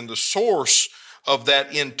imputation and the source of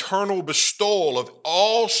that internal bestowal of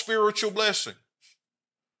all spiritual blessing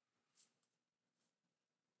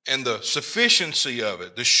and the sufficiency of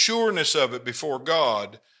it, the sureness of it before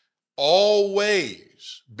God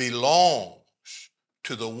always belongs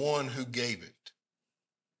to the one who gave it.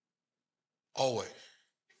 Always.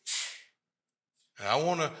 And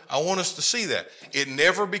I want us to see that. It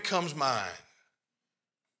never becomes mine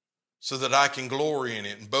so that I can glory in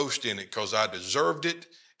it and boast in it because I deserved it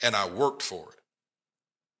and I worked for it.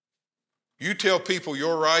 You tell people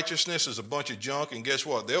your righteousness is a bunch of junk, and guess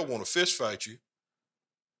what? They'll want to fist fight you.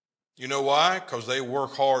 You know why? Because they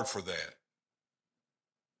work hard for that.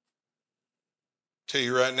 Tell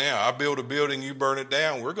you right now, I build a building, you burn it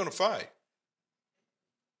down, we're going to fight.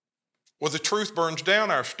 Well, the truth burns down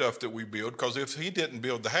our stuff that we build, because if He didn't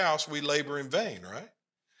build the house, we labor in vain, right?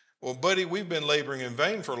 Well, buddy, we've been laboring in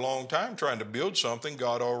vain for a long time trying to build something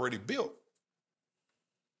God already built.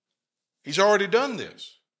 He's already done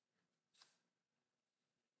this.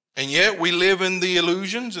 And yet we live in the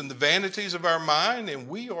illusions and the vanities of our mind, and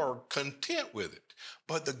we are content with it.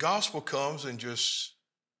 But the gospel comes and just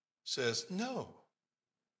says, no.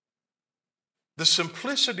 The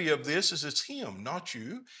simplicity of this is it's Him, not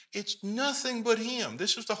you. It's nothing but Him.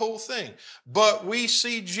 This is the whole thing. But we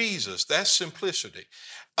see Jesus. That's simplicity.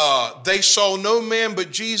 They saw no man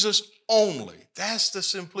but Jesus only. That's the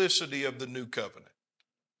simplicity of the new covenant.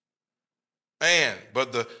 Man,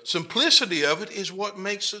 but the simplicity of it is what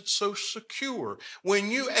makes it so secure.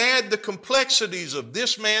 When you add the complexities of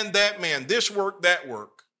this man, this work, that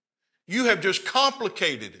work, you have just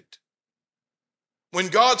complicated it. When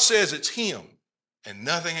God says it's Him and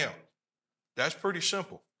nothing else, that's pretty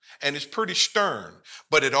simple. And it's pretty stern,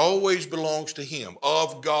 but it always belongs to Him,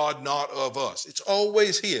 of God, not of us. It's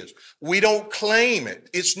always His. We don't claim it.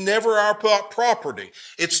 It's never our property.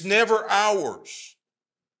 It's never ours.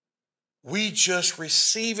 We just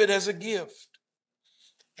receive it as a gift.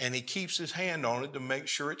 And He keeps His hand on it to make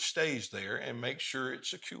sure it stays there and make sure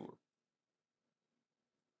it's secure.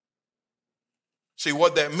 See,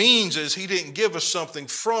 what that means is He didn't give us something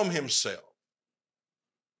from Himself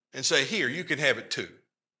and say, here, you can have it too.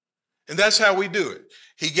 And that's how we do it.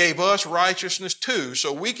 He gave us righteousness too,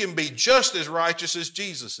 so we can be just as righteous as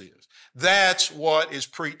Jesus is. That's what is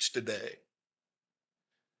preached today.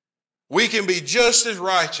 We can be just as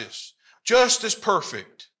righteous, just as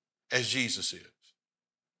perfect as Jesus is.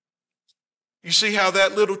 You see how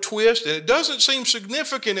that little twist, and it doesn't seem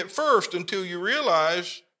significant at first until you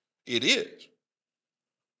realize it is.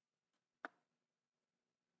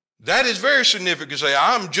 That is very significant to say,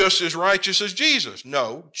 I'm just as righteous as Jesus.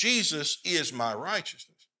 No, Jesus is my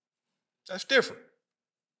righteousness. That's different.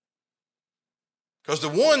 Because the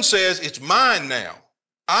one says, it's mine now.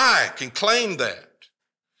 I can claim that.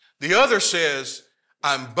 The other says,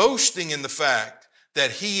 I'm boasting in the fact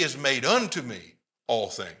that He has made unto me all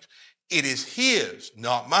things. It is His,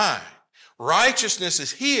 not mine. Righteousness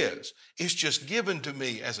is his. It's just given to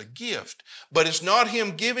me as a gift. But it's not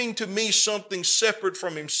him giving to me something separate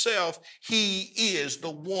from himself. He is the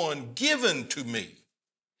one given to me.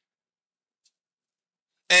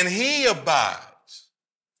 And he abides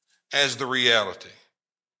as the reality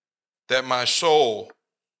that my soul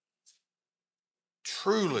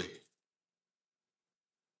truly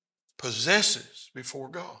possesses before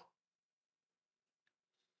God.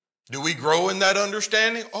 Do we grow in that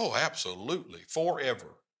understanding? Oh, absolutely, forever.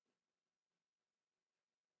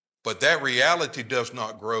 But that reality does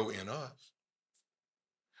not grow in us.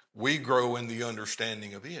 We grow in the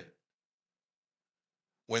understanding of it.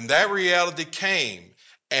 When that reality came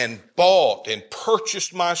and bought and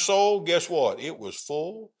purchased my soul, guess what? It was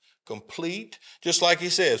full, complete. Just like he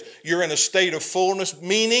says, you're in a state of fullness,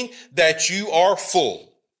 meaning that you are full.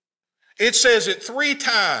 It says it 3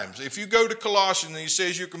 times. If you go to Colossians and he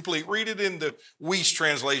says you're complete, read it in the Weiss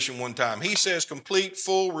translation one time. He says complete,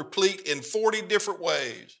 full, replete in 40 different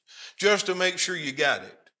ways just to make sure you got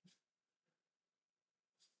it.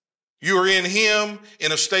 You are in him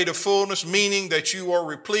in a state of fullness, meaning that you are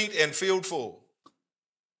replete and filled full.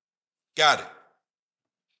 Got it.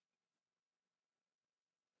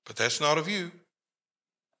 But that's not of you.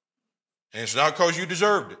 And it's not because you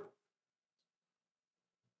deserved it.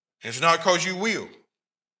 And it's not because you will.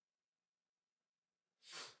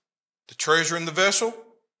 The treasure in the vessel,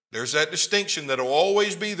 there's that distinction that will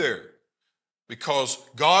always be there. Because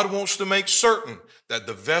God wants to make certain that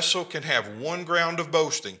the vessel can have one ground of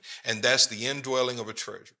boasting, and that's the indwelling of a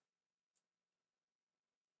treasure.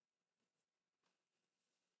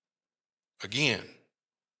 Again,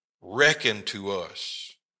 reckon to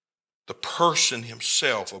us the person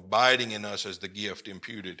himself abiding in us as the gift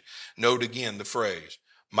imputed. Note again the phrase,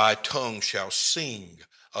 my tongue shall sing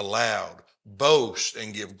aloud, boast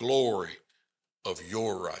and give glory of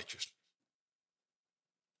your righteousness.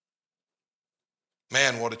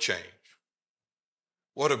 Man, what a change.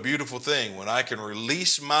 What a beautiful thing when I can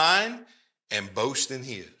release mine and boast in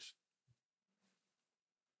his.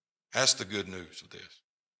 That's the good news of this.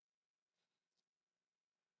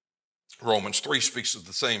 Romans 3 speaks of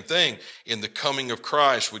the same thing. In the coming of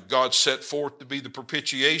Christ, would God set forth to be the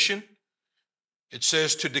propitiation? It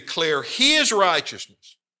says to declare his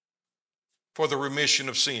righteousness for the remission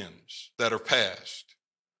of sins that are past.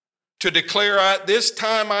 To declare at this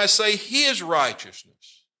time, I say, his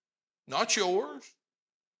righteousness, not yours.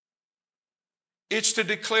 It's to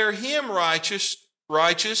declare him righteous,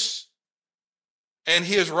 and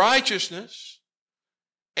his righteousness,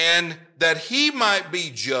 and that he might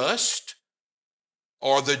be just,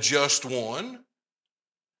 or the just one,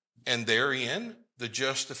 and therein the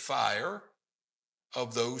justifier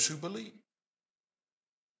of those who believe.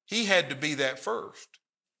 He had to be that first.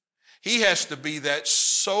 He has to be that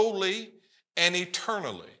solely and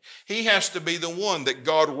eternally. He has to be the one that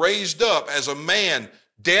God raised up as a man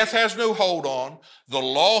death has no hold on, the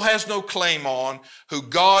law has no claim on, who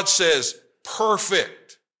God says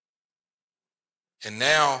perfect. And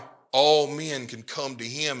now all men can come to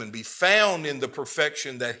him and be found in the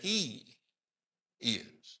perfection that he is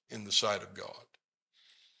in the sight of God.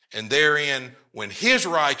 And therein, when his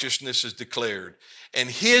righteousness is declared and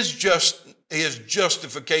his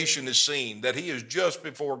justification is seen, that he is just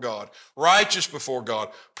before God, righteous before God,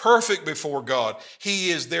 perfect before God, he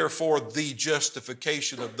is therefore the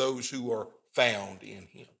justification of those who are found in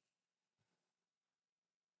him.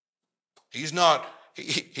 He's not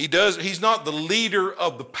the leader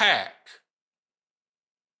of the pack.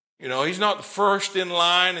 You know, he's not the first in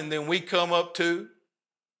line and then we come up too.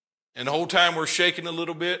 And the whole time we're shaking a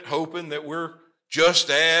little bit, hoping that we're just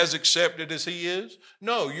as accepted as he is.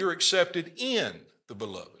 No, you're accepted in the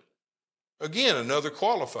beloved. Again, another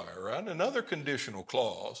qualifier, right? Another conditional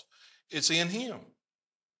clause. It's in him.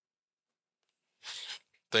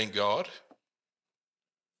 Thank God.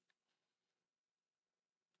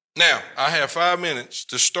 Now, I have 5 minutes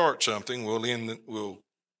to start something. We'll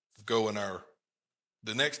go in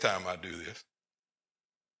the next time I do this.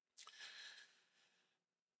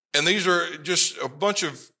 And these are just a bunch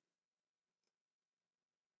of,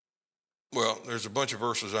 there's a bunch of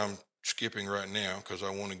verses I'm skipping right now because I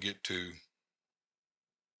want to get to,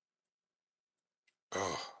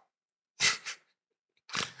 I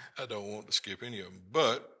don't want to skip any of them.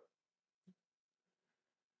 But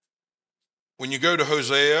when you go to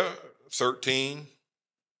Hosea 13,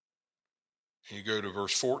 and you go to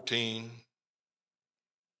verse 14,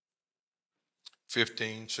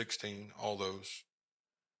 15, 16, all those,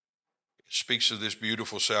 it speaks of this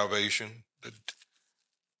beautiful salvation. I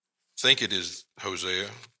think it is Hosea.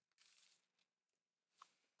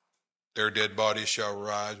 Their dead bodies shall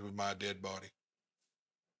rise with my dead body.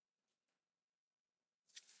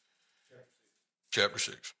 Chapter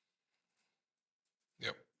 6.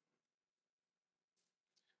 Yep.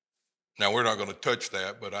 Now we're not going to touch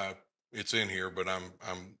that, but it's in here, but I'm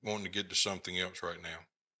wanting to get to something else right now.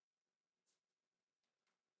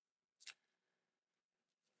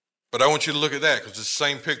 But I want you to look at that because it's the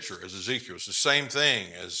same picture as Ezekiel. It's the same thing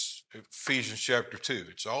as Ephesians chapter 2.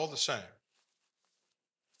 It's all the same.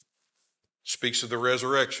 It speaks of the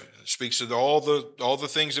resurrection. It speaks of all the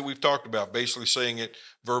things that we've talked about, basically saying it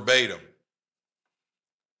verbatim.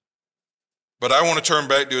 But I want to turn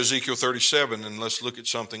back to Ezekiel 37 and let's look at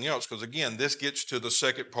something else because, again, this gets to the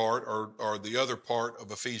second part or the other part of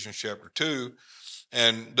Ephesians chapter 2.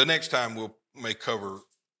 And the next time we may cover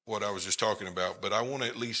what I was just talking about, but I want to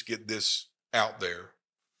at least get this out there.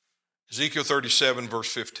 Ezekiel 37,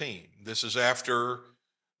 verse 15. This is after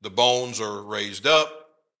the bones are raised up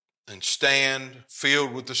and stand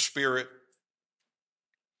filled with the Spirit.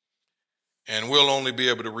 And we'll only be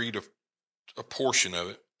able to read a portion of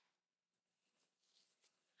it.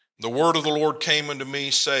 The word of the Lord came unto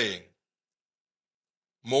me, saying,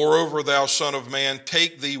 Moreover, thou son of man,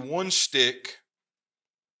 take thee one stick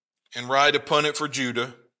and write upon it for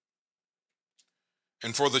Judah,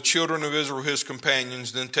 and for the children of Israel his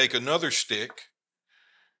companions, then take another stick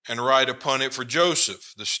and write upon it for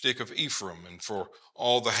Joseph, the stick of Ephraim, and for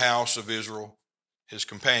all the house of Israel his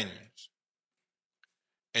companions.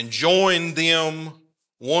 And join them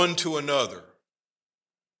one to another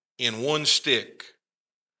in one stick,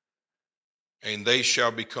 and they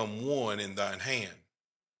shall become one in thine hand.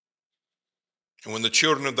 And when the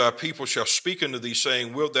children of thy people shall speak unto thee,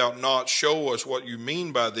 saying, Wilt thou not show us what you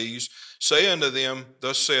mean by these? Say unto them,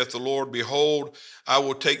 Thus saith the Lord, Behold, I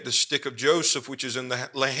will take the stick of Joseph, which is in the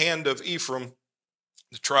hand of Ephraim,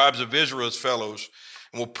 the tribes of Israel's fellows,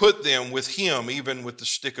 and will put them with him, even with the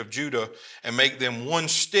stick of Judah, and make them one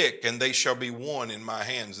stick, and they shall be one in my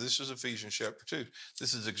hands. This is Ephesians chapter 2.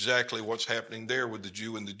 This is exactly what's happening there with the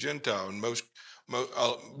Jew and the Gentile. And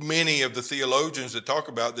many of the theologians that talk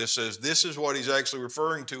about this says this is what he's actually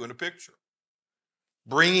referring to in a picture.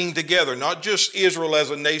 Bringing together, not just Israel as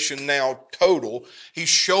a nation now total, he's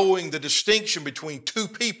showing the distinction between two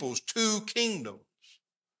peoples, two kingdoms.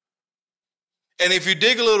 And if you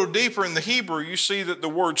dig a little deeper in the Hebrew, you see that the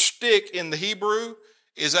word stick in the Hebrew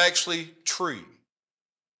is actually tree.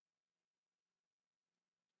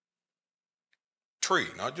 Tree,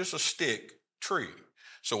 not just a stick, tree.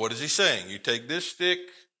 So what is he saying? You take this stick,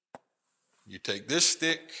 you take this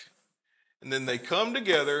stick, and then they come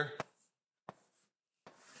together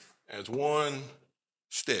as one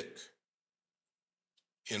stick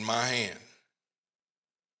in my hand.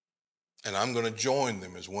 And I'm going to join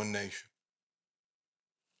them as one nation.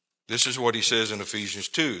 This is what he says in Ephesians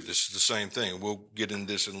 2. This is the same thing. We'll get into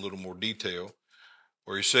this in a little more detail,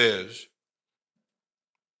 where he says,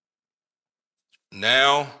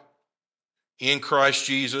 Now in Christ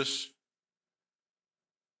Jesus,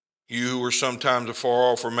 you who were sometimes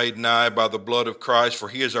afar off are made nigh by the blood of Christ, for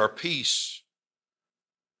he is our peace,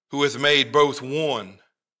 who hath made both one,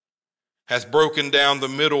 hath broken down the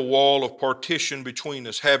middle wall of partition between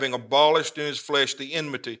us, having abolished in his flesh the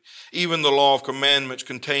enmity, even the law of commandments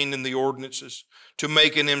contained in the ordinances, to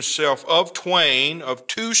make in himself of twain, of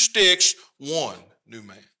two sticks, one new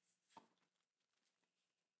man.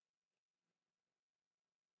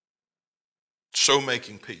 So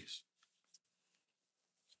making peace.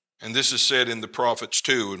 And this is said in the prophets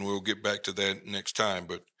too, and we'll get back to that next time,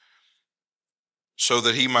 but so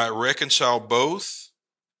that he might reconcile both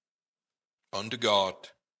unto God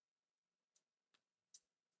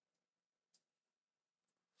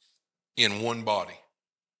in one body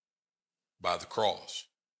by the cross.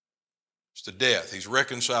 It's the death. He's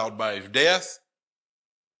reconciled by his death,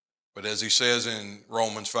 but as he says in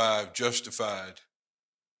Romans 5, justified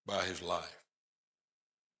by his life.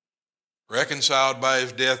 Reconciled by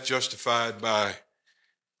his death, justified by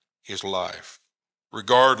his life.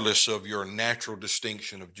 Regardless of your natural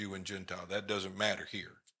distinction of Jew and Gentile, that doesn't matter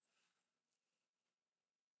here.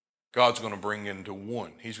 God's going to bring into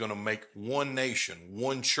one. He's going to make one nation,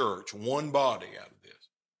 one church, one body out of this.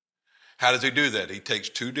 How does he do that? He takes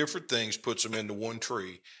two different things, puts them into one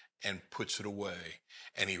tree, and puts it away.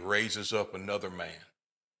 And he raises up another man.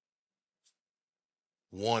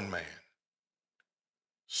 One man.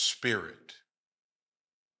 Spirit.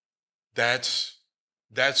 That's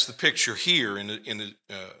the picture here in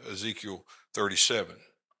Ezekiel 37.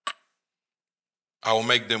 I will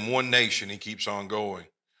make them one nation, he keeps on going.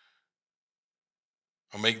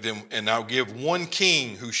 I'll make them, and I'll give one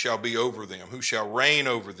king who shall be over them, who shall reign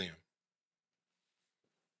over them.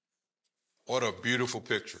 What a beautiful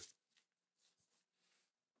picture.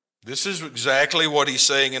 This is exactly what he's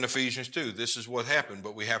saying in Ephesians 2. This is what happened,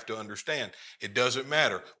 but we have to understand it doesn't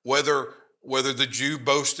matter whether the Jew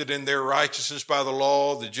boasted in their righteousness by the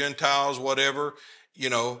law, the Gentiles, whatever.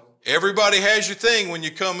 Everybody has your thing when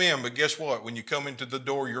you come in, but guess what? When you come into the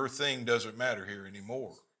door, your thing doesn't matter here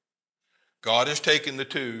anymore. God has taken the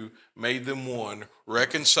two, made them one,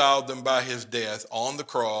 reconciled them by his death on the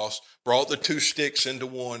cross, brought the two sticks into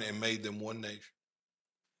one, and made them one nation.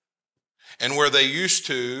 And where they used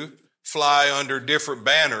to fly under different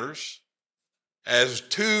banners as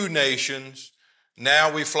two nations,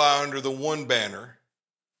 now we fly under the one banner.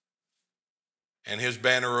 And his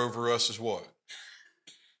banner over us is what?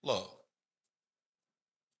 Love.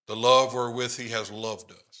 The love wherewith he has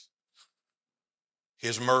loved us.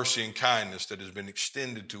 His mercy and kindness that has been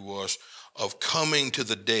extended to us of coming to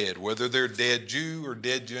the dead, whether they're dead Jew or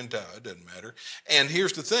dead Gentile, it doesn't matter. And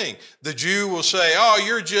here's the thing, the Jew will say, oh,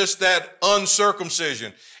 you're just that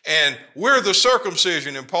uncircumcision, and we're the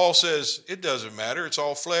circumcision. And Paul says, it doesn't matter, it's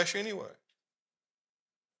all flesh anyway.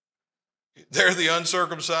 They're the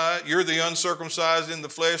uncircumcised, you're the uncircumcised in the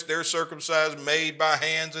flesh, they're circumcised, made by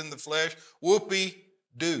hands in the flesh.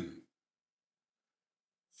 Whoopee-doo.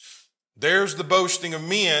 There's the boasting of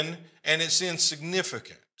men, and it's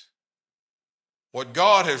insignificant. What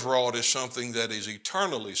God has wrought is something that is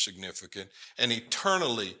eternally significant and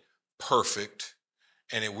eternally perfect,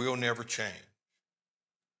 and it will never change.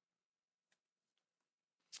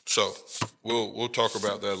 So we'll talk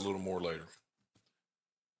about that a little more later.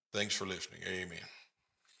 Thanks for listening. Amen.